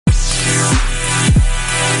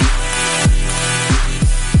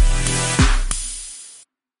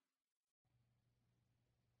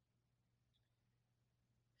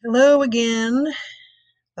Hello again.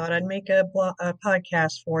 Thought I'd make a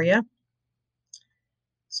podcast for you.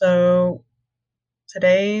 So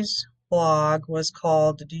today's blog was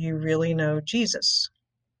called Do You Really Know Jesus?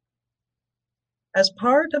 As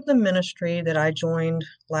part of the ministry that I joined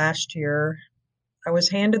last year, I was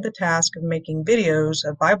handed the task of making videos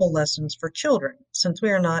of Bible lessons for children since we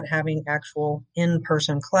are not having actual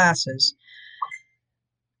in-person classes.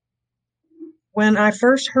 When I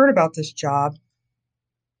first heard about this job,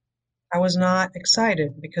 I was not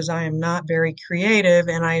excited because I am not very creative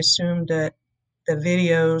and I assumed that the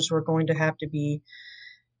videos were going to have to be,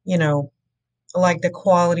 you know, like the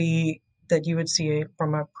quality that you would see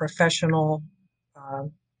from a professional uh,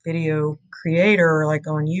 video creator, like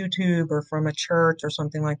on YouTube or from a church or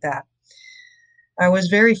something like that. I was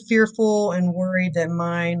very fearful and worried that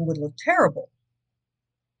mine would look terrible.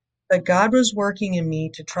 But God was working in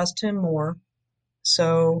me to trust Him more.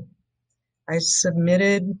 So I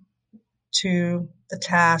submitted to the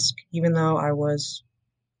task, even though I was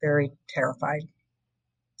very terrified.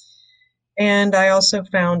 And I also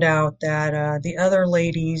found out that the other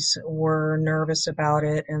ladies were nervous about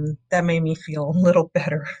it, and that made me feel a little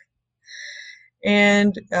better.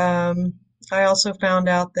 And I also found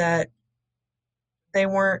out that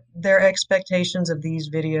their expectations of these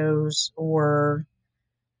videos were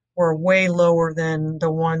way lower than the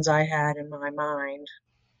ones I had in my mind.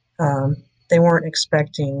 They weren't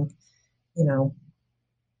expecting, you know,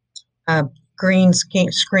 a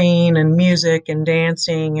screen and music and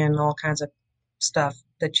dancing and all kinds of stuff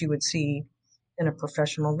that you would see in a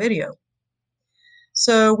professional video.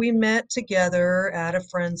 So we met together at a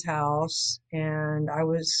friend's house, and I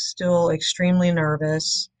was still extremely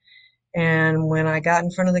nervous. And when I got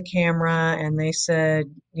in front of the camera and they said,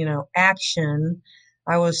 action,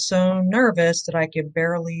 I was so nervous that I could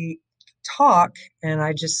barely talk. And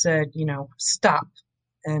I just said, stop.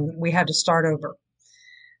 And we had to start over.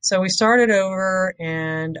 So we started over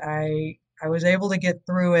and I was able to get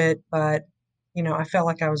through it, but I felt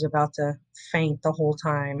like I was about to faint the whole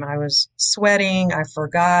time. I was sweating. I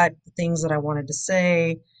forgot the things that I wanted to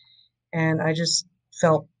say, and I just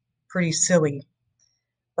felt pretty silly.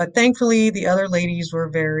 But thankfully, the other ladies were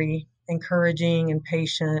very encouraging and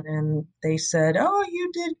patient, and they said, "Oh,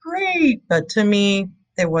 you did great." But to me,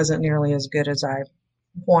 it wasn't nearly as good as I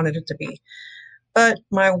wanted it to be. But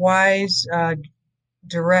my wise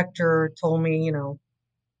director told me,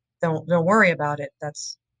 don't worry about it.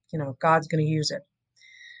 That's, God's going to use it.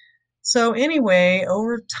 So anyway,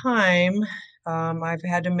 over time, I've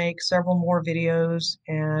had to make several more videos,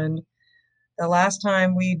 and the last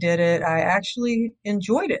time we did it, I actually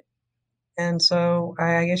enjoyed it. And so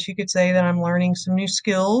I guess you could say that I'm learning some new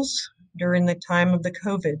skills during the time of the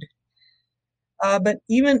COVID. But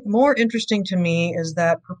even more interesting to me is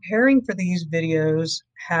that preparing for these videos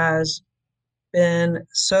has been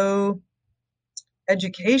so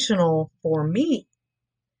educational for me.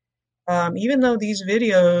 Even though these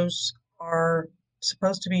videos are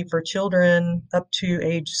supposed to be for children up to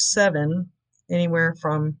age 7, anywhere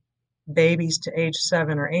from babies to age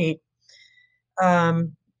 7 or 8,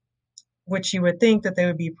 which you would think that they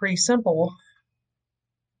would be pretty simple.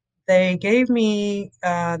 They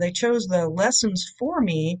chose the lessons for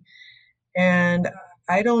me, and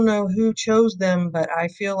I don't know who chose them, but I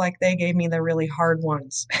feel like they gave me the really hard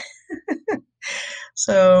ones.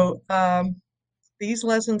 So these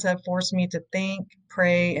lessons have forced me to think,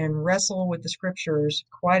 pray, and wrestle with the scriptures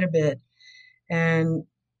quite a bit. And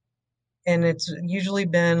it's usually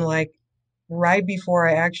been like right before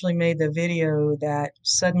I actually made the video that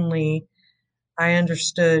suddenly I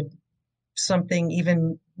understood something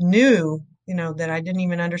even new, that I didn't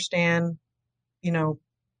even understand, you know,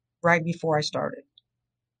 right before I started.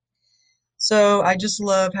 So I just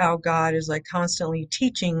love how God is like constantly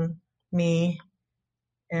teaching me.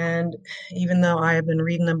 And even though I have been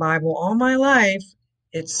reading the Bible all my life,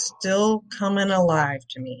 it's still coming alive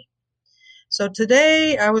to me. So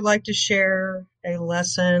today I would like to share a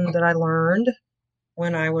lesson that I learned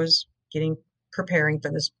when I was preparing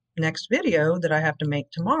for this next video that I have to make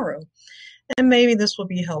tomorrow. And maybe this will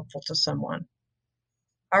be helpful to someone.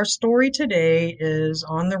 Our story today is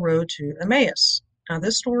on the road to Emmaus. Now,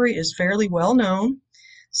 this story is fairly well known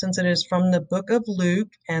since it is from the book of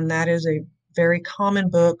Luke, and that is a very common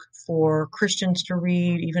book for Christians to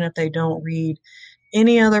read, even if they don't read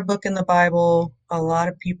any other book in the Bible. A lot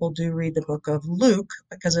of people do read the book of Luke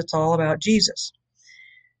because it's all about Jesus.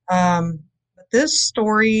 But this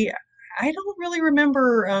story, I don't really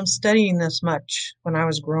remember studying this much when I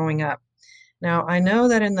was growing up. Now, I know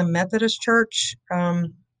that in the Methodist Church,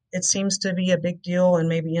 it seems to be a big deal, and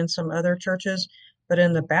maybe in some other churches, But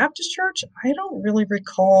in the Baptist church, I don't really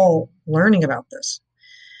recall learning about this.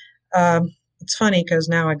 It's funny because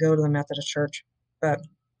now I go to the Methodist church, but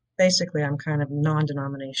basically I'm kind of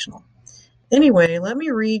non-denominational. Anyway, let me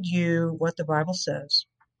read you what the Bible says.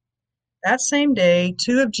 That same day,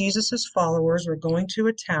 2 of Jesus' followers were going to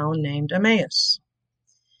a town named Emmaus.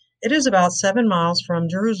 It is about 7 miles from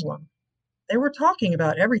Jerusalem. They were talking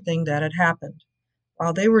about everything that had happened.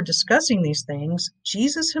 While they were discussing these things,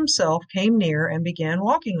 Jesus himself came near and began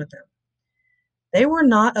walking with them. They were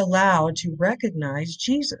not allowed to recognize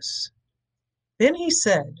Jesus. Then he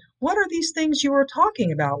said, "What are these things you are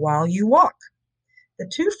talking about while you walk?"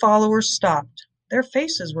 The 2 followers stopped. Their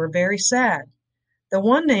faces were very sad. The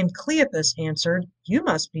one named Cleopas answered, "You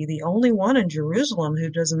must be the only one in Jerusalem who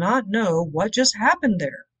does not know what just happened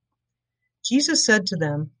there." Jesus said to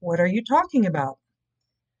them, "What are you talking about?"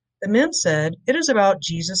 The men said, "It is about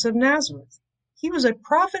Jesus of Nazareth. He was a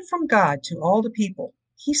prophet from God to all the people.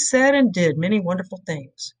 He said and did many wonderful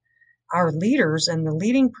things. Our leaders and the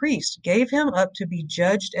leading priests gave him up to be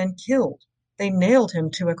judged and killed. They nailed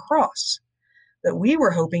him to a cross. But we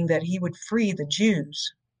were hoping that he would free the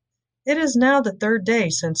Jews. It is now the 3rd day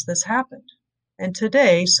since this happened. And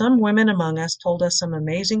today some women among us told us some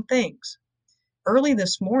amazing things. Early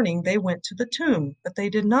this morning they went to the tomb, but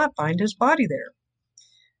they did not find his body there.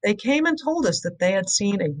 They came and told us that they had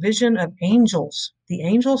seen a vision of angels. The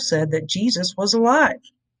angels said that Jesus was alive.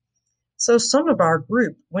 So some of our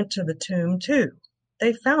group went to the tomb too.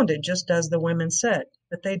 They found it just as the women said,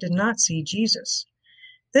 but they did not see Jesus.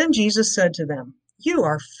 Then Jesus said to them, "You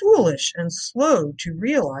are foolish and slow to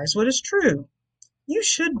realize what is true. You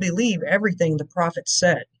should believe everything the prophets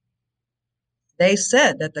said. They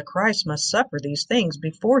said that the Christ must suffer these things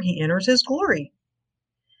before he enters his glory."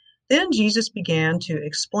 Then Jesus began to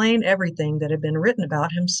explain everything that had been written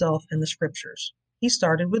about himself in the scriptures. He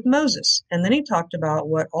started with Moses, and then he talked about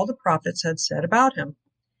what all the prophets had said about him.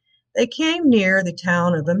 They came near the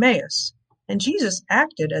town of Emmaus, and Jesus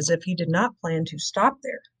acted as if he did not plan to stop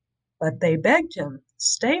there. But they begged him,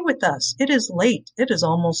 "Stay with us. It is late. It is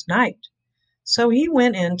almost night." So he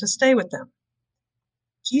went in to stay with them.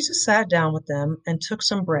 Jesus sat down with them and took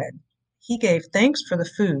some bread. He gave thanks for the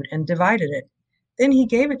food and divided it. Then he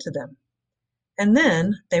gave it to them. And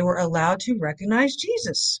then they were allowed to recognize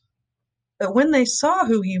Jesus. But when they saw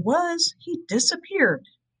who he was, he disappeared.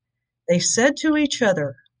 They said to each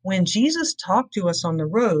other, "When Jesus talked to us on the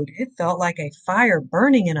road, it felt like a fire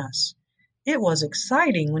burning in us. It was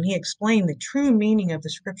exciting when he explained the true meaning of the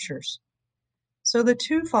scriptures." So the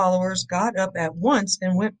 2 followers got up at once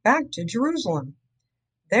and went back to Jerusalem.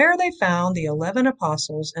 There they found the 11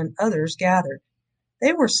 apostles and others gathered.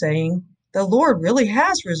 They were saying, "The Lord really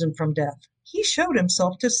has risen from death. He showed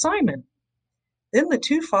himself to Simon." Then the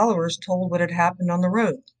 2 followers told what had happened on the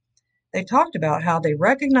road. They talked about how they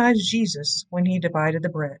recognized Jesus when he divided the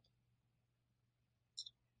bread.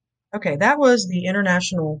 Okay, that was the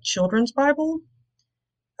International Children's Bible.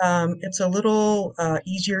 It's a little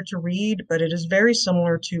easier to read, but it is very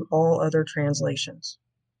similar to all other translations.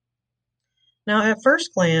 Now, at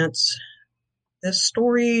first glance, this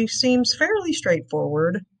story seems fairly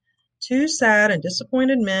straightforward. 2 sad and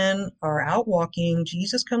disappointed men are out walking.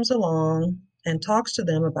 Jesus comes along and talks to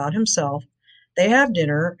them about himself. They have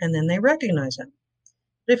dinner, and then they recognize him.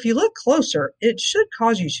 But if you look closer, it should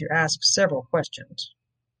cause you to ask several questions.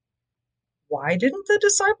 Why didn't the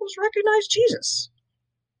disciples recognize Jesus?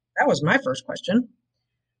 That was my first question.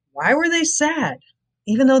 Why were they sad,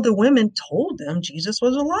 even though the women told them Jesus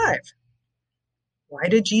was alive? Why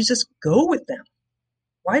did Jesus go with them?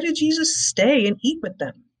 Why did Jesus stay and eat with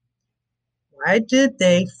them? Why did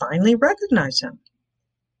they finally recognize him?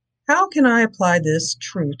 How can I apply this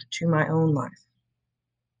truth to my own life?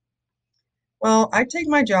 Well, I take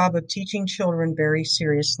my job of teaching children very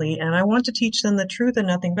seriously, and I want to teach them the truth and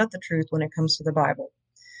nothing but the truth when it comes to the Bible.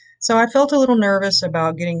 So I felt a little nervous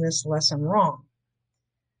about getting this lesson wrong.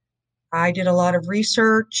 I did a lot of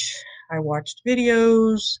research. I watched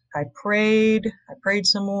videos. I prayed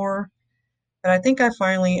some more. But I think I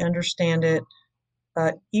finally understand it.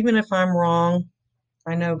 But even if I'm wrong,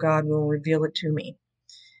 I know God will reveal it to me.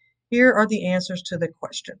 Here are the answers to the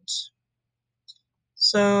questions.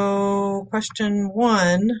 So question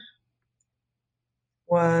 1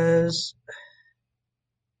 was,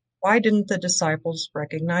 why didn't the disciples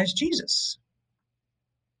recognize Jesus?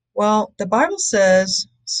 Well, the Bible says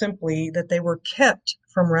simply that they were kept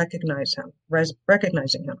from recognizing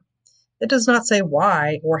him. It does not say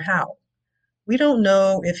why or how. We don't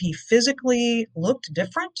know if he physically looked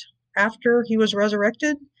different after he was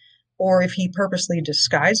resurrected, or if he purposely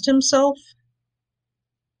disguised himself.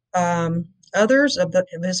 Others of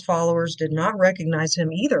his followers did not recognize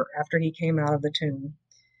him either after he came out of the tomb.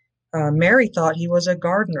 Mary thought he was a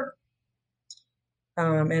gardener.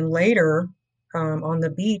 And later, on the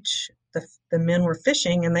beach, the men were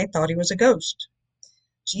fishing and they thought he was a ghost.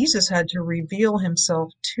 Jesus had to reveal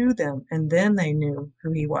himself to them, and then they knew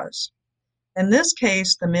who he was. In this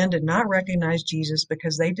case, the men did not recognize Jesus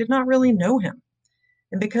because they did not really know him.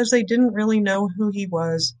 And because they didn't really know who he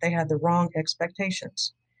was, they had the wrong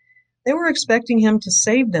expectations. They were expecting him to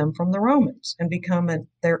save them from the Romans and become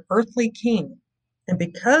their earthly king. And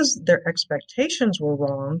because their expectations were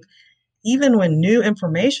wrong, even when new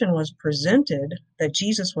information was presented that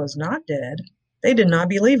Jesus was not dead, they did not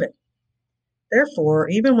believe it. Therefore,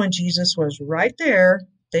 even when Jesus was right there,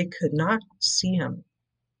 they could not see him.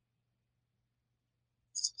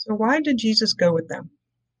 So why did Jesus go with them?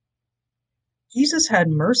 Jesus had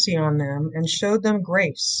mercy on them and showed them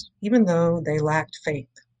grace, even though they lacked faith.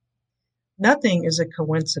 Nothing is a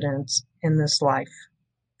coincidence in this life.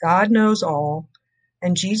 God knows all,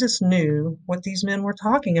 and Jesus knew what these men were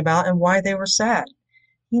talking about and why they were sad.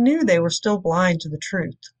 He knew they were still blind to the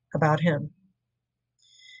truth about him.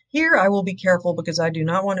 Here I will be careful because I do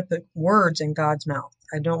not want to put words in God's mouth.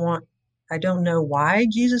 I don't know why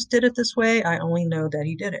Jesus did it this way. I only know that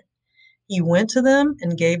he did it. He went to them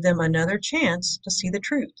and gave them another chance to see the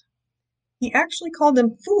truth. He actually called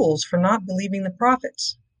them fools for not believing the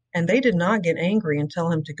prophets, and they did not get angry and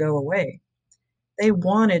tell him to go away. They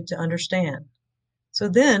wanted to understand. So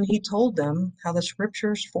then he told them how the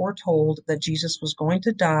scriptures foretold that Jesus was going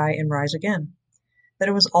to die and rise again, that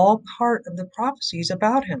it was all part of the prophecies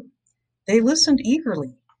about him. They listened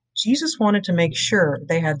eagerly. Jesus wanted to make sure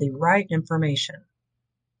they had the right information.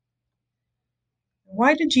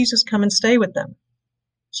 Why did Jesus come and stay with them?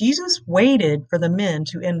 Jesus waited for the men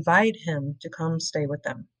to invite him to come stay with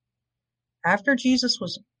them. After Jesus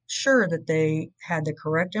was sure that they had the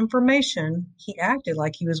correct information, he acted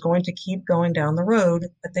like he was going to keep going down the road,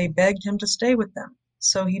 but they begged him to stay with them.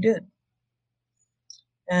 So he did.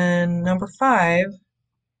 And number 5,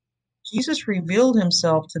 Jesus revealed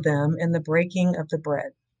himself to them in the breaking of the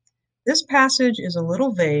bread. This passage is a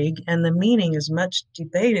little vague, and the meaning is much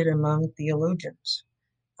debated among theologians.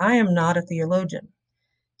 I am not a theologian.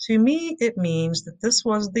 To me, it means that this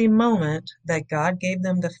was the moment that God gave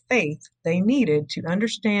them the faith they needed to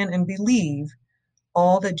understand and believe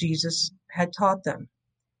all that Jesus had taught them.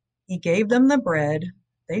 He gave them the bread,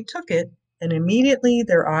 they took it, and immediately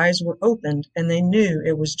their eyes were opened and they knew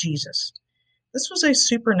it was Jesus. This was a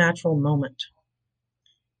supernatural moment.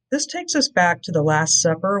 This takes us back to the Last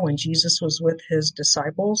Supper when Jesus was with his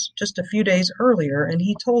disciples just a few days earlier, and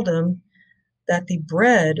he told them that the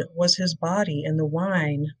bread was his body and the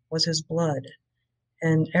wine was his blood.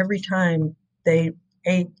 And every time they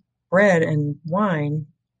ate bread and wine,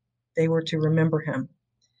 they were to remember him.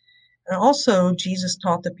 And also, Jesus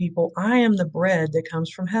taught the people, I am the bread that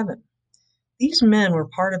comes from heaven. These men were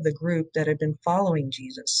part of the group that had been following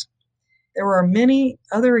Jesus. There are many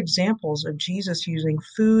other examples of Jesus using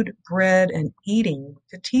food, bread, and eating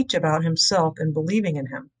to teach about himself and believing in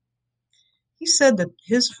him. He said that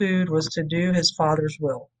his food was to do his Father's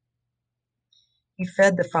will. He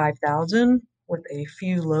fed the 5,000 with a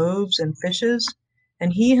few loaves and fishes,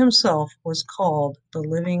 and he himself was called the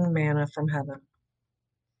living manna from heaven.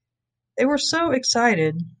 They were so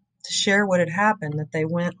excited to share what had happened that they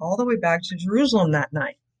went all the way back to Jerusalem that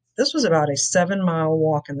night. This was about a 7-mile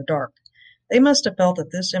walk in the dark. They must have felt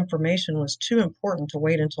that this information was too important to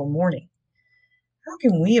wait until morning. How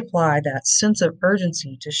can we apply that sense of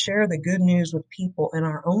urgency to share the good news with people in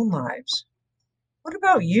our own lives? What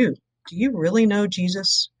about you? Do you really know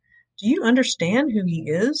Jesus? Do you understand who he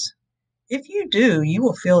is? If you do, you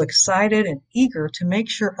will feel excited and eager to make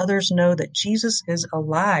sure others know that Jesus is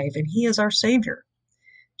alive and he is our Savior.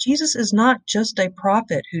 Jesus is not just a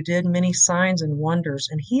prophet who did many signs and wonders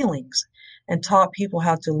and healings and taught people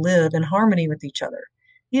how to live in harmony with each other.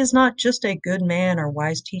 He is not just a good man or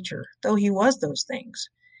wise teacher, though he was those things.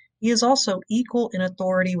 He is also equal in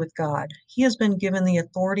authority with God. He has been given the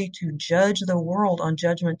authority to judge the world on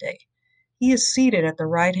Judgment Day. He is seated at the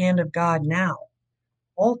right hand of God now.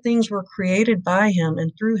 All things were created by him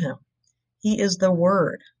and through him. He is the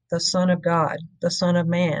Word, the Son of God, the Son of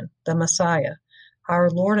Man, the Messiah, our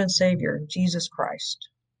Lord and Savior, Jesus Christ.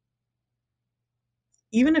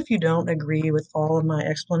 Even if you don't agree with all of my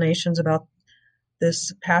explanations about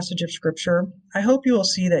this passage of Scripture, I hope you will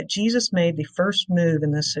see that Jesus made the first move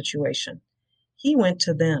in this situation. He went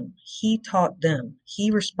to them. He taught them.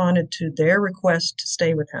 He responded to their request to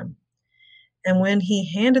stay with him. And when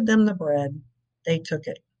he handed them the bread, they took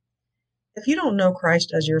it. If you don't know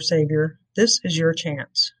Christ as your Savior, this is your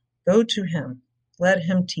chance. Go to him. Let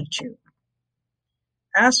him teach you.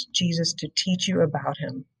 Ask Jesus to teach you about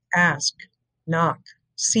him. Ask, knock,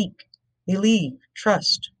 seek, believe,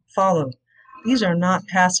 trust, follow. These are not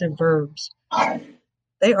passive verbs.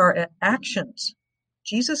 They are actions.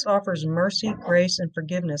 Jesus offers mercy, grace, and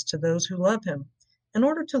forgiveness to those who love him. In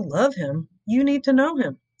order to love him, you need to know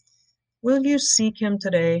him. Will you seek him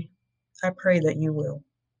today? I pray that you will.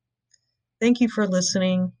 Thank you for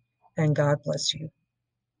listening, and God bless you.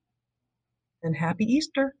 And happy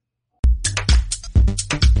Easter.